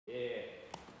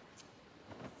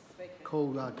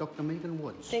call Dr Megan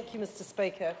Woods. Thank you, Mr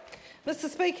Speaker. Mr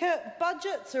Speaker,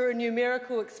 budgets are a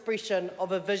numerical expression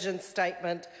of a vision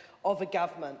statement of a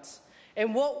government.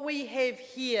 And what we have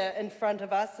here in front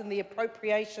of us in the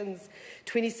Appropriations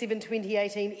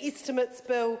 27-2018 Estimates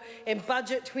Bill and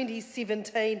Budget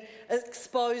 2017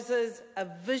 exposes a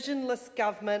visionless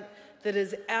government that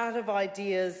is out of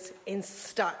ideas and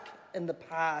stuck in the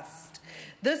past.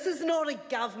 This is not a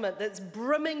government that's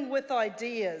brimming with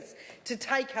ideas to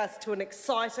take us to an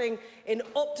exciting and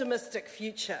optimistic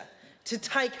future, to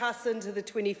take us into the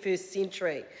 21st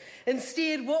century.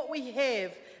 Instead, what we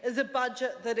have is a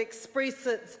budget that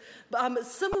expresses,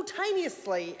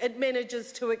 simultaneously, it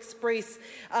manages to express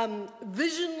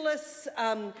visionless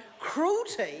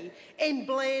cruelty and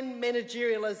bland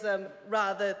managerialism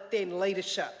rather than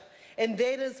leadership. And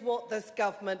that is what this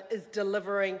government is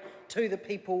delivering to the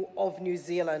people of New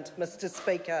Zealand, Mr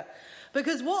Speaker.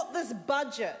 Because what this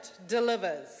budget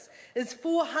delivers is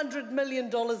 $400 million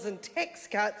in tax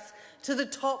cuts to the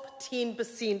top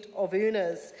 10% of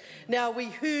earners. Now, we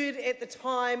heard at the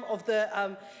time of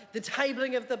the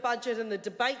tabling of the budget and the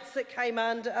debates that came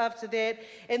after that,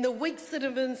 and the weeks that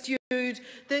have ensued,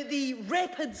 the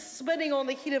rapid spinning on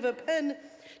the head of a pin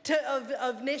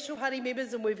of National Party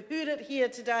members, and we've heard it here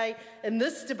today in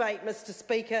this debate, Mr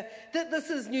Speaker, that this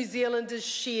is New Zealanders'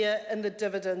 share in the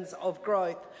dividends of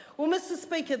growth. Well, Mr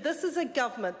Speaker, this is a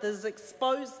government that has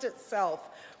exposed itself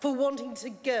for wanting to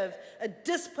give a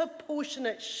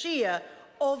disproportionate share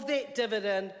of that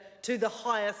dividend to the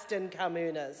highest income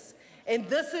earners. And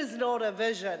this is not a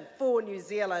vision for New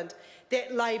Zealand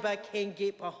that Labour can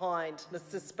get behind,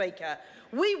 Mr Speaker.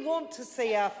 We want to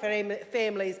see our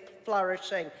families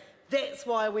flourishing. That's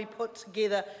why we put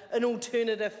together an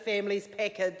alternative families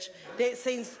package that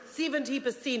sees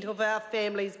 70% of our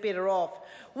families better off.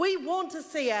 We want to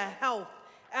see our health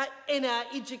and our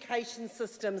education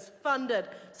systems funded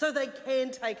so they can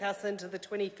take us into the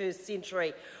 21st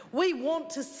century. We want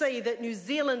to see that New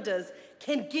Zealanders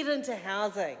can get into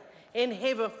housing and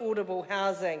have affordable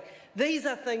housing. These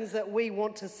are things that we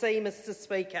want to see, Mr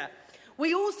Speaker.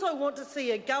 We also want to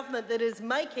see a government that is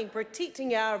making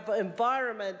protecting our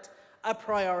environment a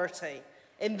priority.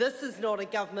 And this is not a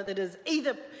government that is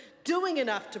either doing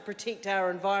enough to protect our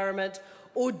environment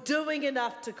or doing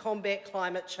enough to combat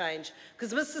climate change.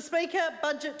 Because, Mr Speaker,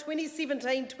 Budget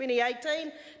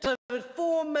 2017-2018 delivered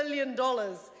 $4 million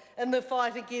in the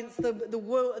fight against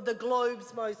the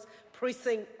globe's most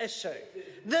pressing issue.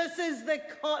 This is the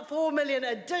 $4 million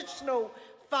additional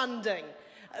funding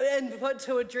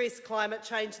to address climate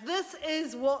change. This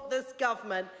is what this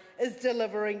government is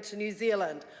delivering to New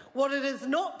Zealand. What it is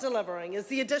not delivering is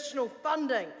the additional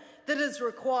funding that is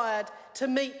required to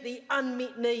meet the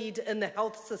unmet need in the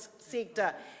health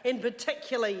sector, and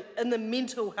particularly in the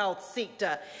mental health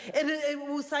sector. It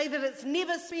will say that it's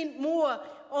never spent more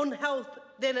on health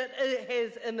than it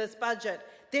has in this budget.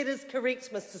 That is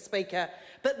correct, Mr Speaker,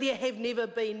 but there have never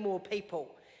been more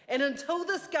people. And until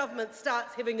this government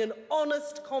starts having an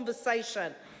honest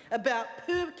conversation about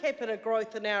per capita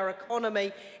growth in our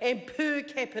economy and per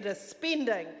capita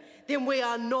spending, then we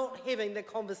are not having the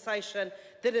conversation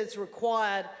that is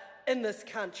required in this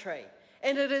country.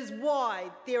 And it is why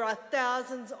there are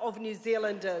thousands of New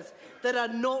Zealanders that are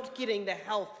not getting the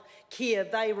health care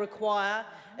they require.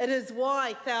 It is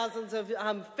why thousands of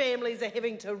families are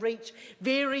having to reach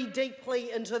very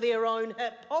deeply into their own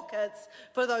hip pockets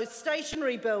for those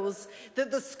stationery bills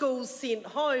that the schools sent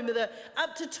home.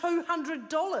 Up to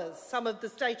 $200, some of the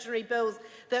stationery bills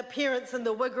that parents in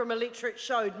the Wigram electorate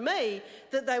showed me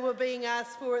that they were being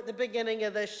asked for at the beginning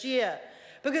of this year.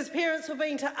 Because parents were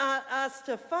being asked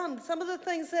to fund some of the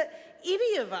things that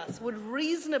any of us would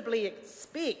reasonably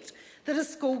expect that a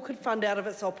school could fund out of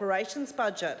its operations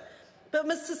budget. But,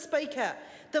 Mr Speaker,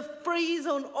 the freeze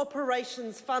on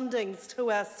operations fundings to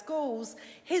our schools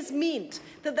has meant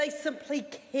that they simply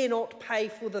cannot pay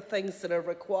for the things that are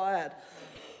required.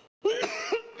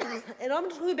 And I'm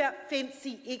not talking about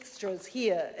fancy extras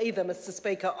here either, Mr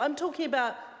Speaker. I'm talking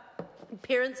about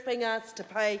parents being asked to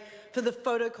pay for the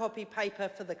photocopy paper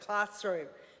for the classroom,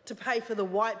 to pay for the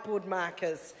whiteboard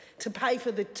markers, to pay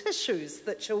for the tissues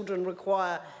that children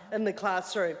require in the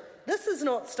classroom. This is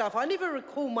not stuff. I never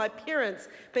recall my parents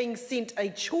being sent a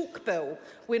chalk bill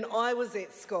when I was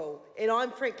at school, and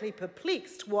I'm frankly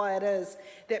perplexed why it is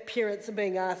that parents are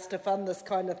being asked to fund this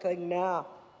kind of thing now.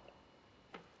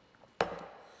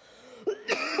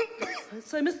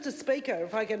 So, Mr Speaker,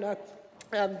 if I can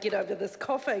get over this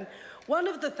coughing, one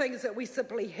of the things that we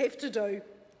simply have to do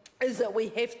is that we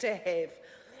have to have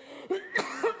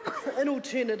an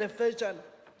alternative vision,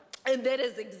 and that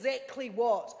is exactly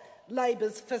what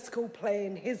Labour's fiscal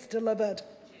plan has delivered.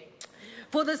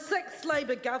 For the sixth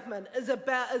Labour government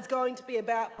is going to be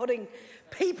about putting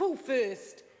people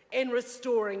first and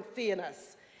restoring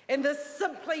fairness. And this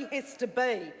simply has to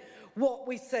be what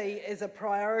we see as a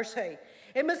priority.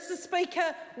 And Mr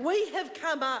Speaker, we have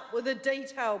come up with a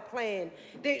detailed plan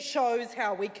that shows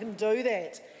how we can do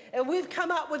that. And we've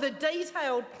come up with a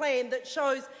detailed plan that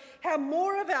shows how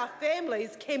more of our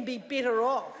families can be better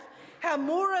off, how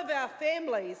more of our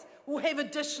families will have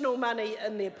additional money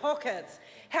in their pockets,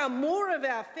 how more of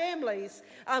our families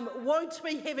won't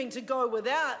be having to go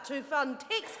without to fund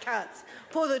tax cuts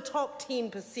for the top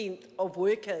 10% of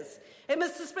workers. And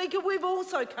Mr Speaker, we've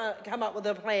also come up with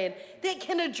a plan that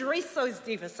can address those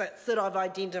deficits that I've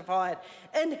identified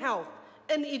in health,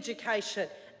 in education,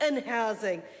 in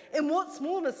housing. And what's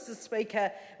more, Mr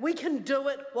Speaker, we can do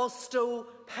it while still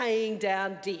paying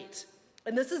down debt.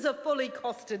 And this is a fully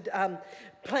costed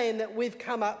plan that we've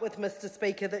come up with, Mr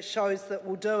Speaker, that shows that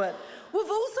we'll do it. We've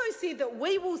also said that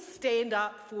we will stand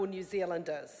up for New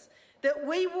Zealanders, that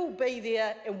we will be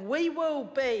there and we will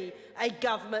be a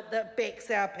government that backs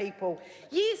our people.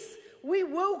 Yes, we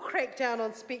will crack down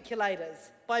on speculators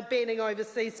by banning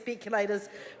overseas speculators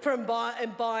from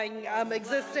buying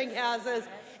existing houses,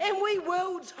 and we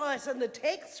will tighten the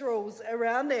tax rules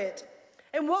around that.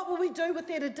 And what will we do with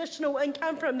that additional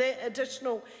income from that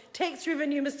additional tax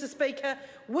revenue, Mr Speaker?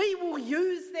 We will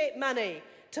use that money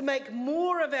to make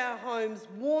more of our homes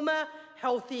warmer,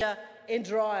 healthier and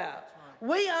drier.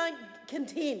 We aren't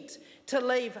content to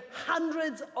leave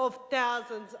hundreds of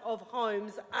thousands of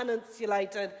homes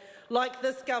uninsulated like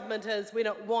this government is when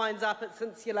it winds up its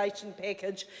insulation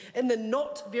package in the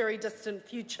not very distant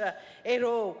future at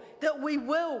all. That we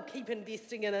will keep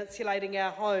investing in insulating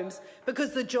our homes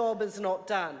because the job is not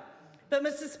done. But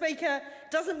Mr Speaker,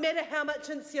 it doesn't matter how much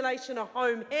insulation a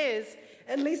home has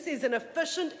unless there's an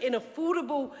efficient and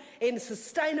affordable and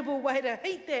sustainable way to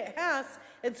heat that house,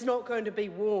 it's not going to be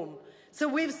warm. So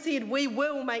we've said we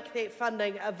will make that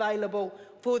funding available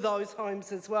for those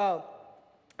homes as well.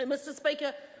 And Mr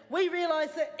Speaker, we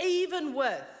realise that even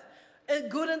with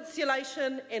good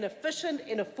insulation and efficient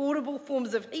and affordable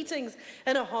forms of heatings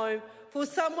in a home, for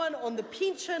someone on the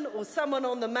pension or someone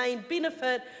on the main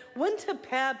benefit, winter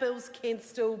power bills can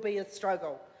still be a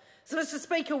struggle. So, Mr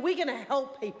Speaker, we're going to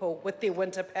help people with their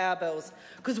winter power bills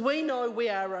because we know we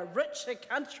are a richer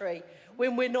country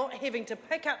when we're not having to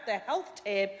pick up the health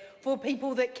tab for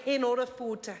people that cannot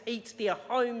afford to heat their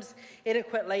homes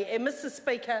adequately. And Mr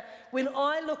Speaker, when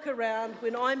I look around,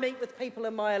 when I meet with people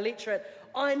in my electorate,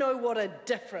 I know what a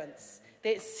difference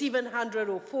that $700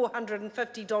 or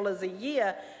 $450 a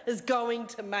year is going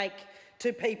to make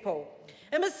to people.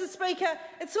 And Mr Speaker,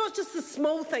 it's not just the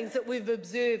small things that we've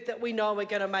observed that we know are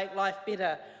going to make life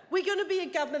better. We're going to be a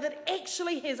government that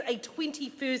actually has a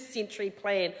 21st century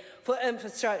plan for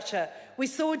infrastructure. We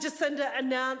saw Jacinda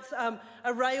announce a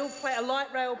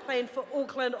light rail plan for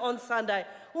Auckland on Sunday.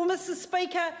 Well, Mr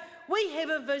Speaker, we have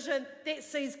a vision that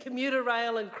sees commuter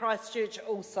rail in Christchurch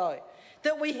also.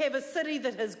 That we have a city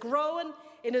that has grown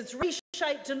and is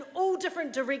reshaped in all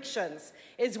different directions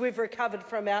as we've recovered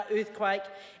from our earthquake.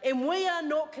 And we are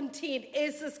not content,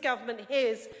 as this government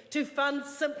has, to fund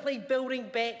simply building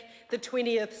back the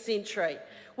 20th century.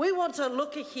 We want to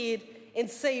look ahead and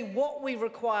see what we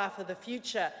require for the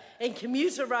future. And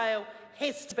commuter rail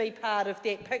has to be part of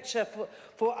that picture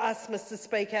for us, Mr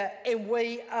Speaker, and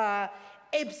we are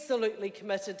absolutely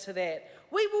committed to that.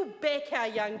 We will back our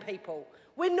young people.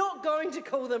 We're not going to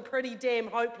call them pretty damn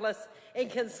hopeless and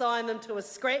consign them to a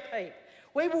scrap heap.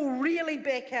 We will really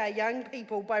back our young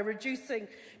people by reducing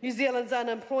New Zealand's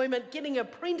unemployment, getting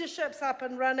apprenticeships up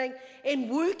and running, and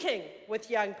working with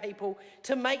young people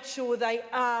to make sure they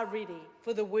are ready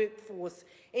for the workforce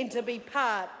and to be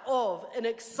part of an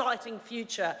exciting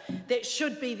future that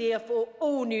should be there for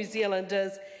all New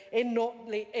Zealanders and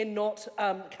not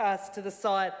cast to the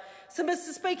side. So,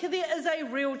 Mr Speaker, there is a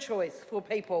real choice for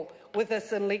people with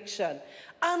this election.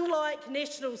 Unlike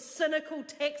National's cynical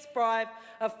tax bribe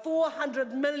of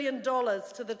 $400 million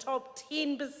to the top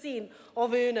 10%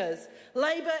 of earners,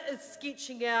 Labour is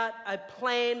sketching out a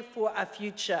plan for a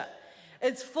future.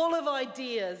 It's full of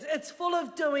ideas. It's full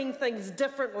of doing things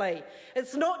differently.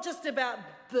 It's not just about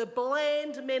the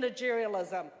bland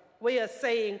managerialism we are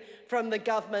seeing from the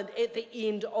government at the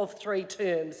end of 3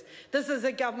 terms. This is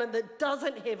a government that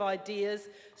doesn't have ideas,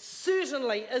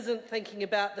 certainly isn't thinking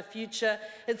about the future.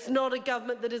 It's not a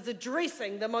government that is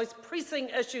addressing the most pressing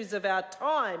issues of our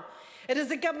time. It is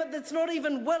a government that's not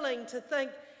even willing to think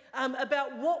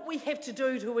about what we have to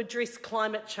do to address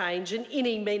climate change in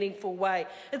any meaningful way.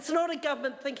 It's not a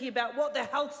government thinking about what the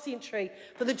health century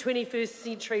for the 21st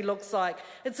century looks like.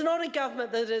 It's not a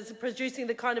government that is producing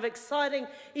the kind of exciting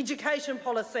education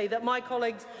policy that my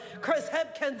colleague Chris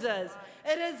Hipkins is.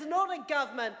 It is not a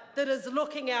government that is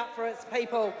looking out for its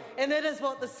people, and that is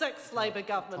what the 6th Labour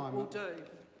government will do.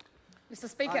 Mr.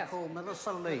 Speaker. I call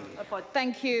Minister Lee.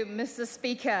 Thank you, Mr.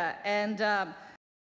 Speaker. And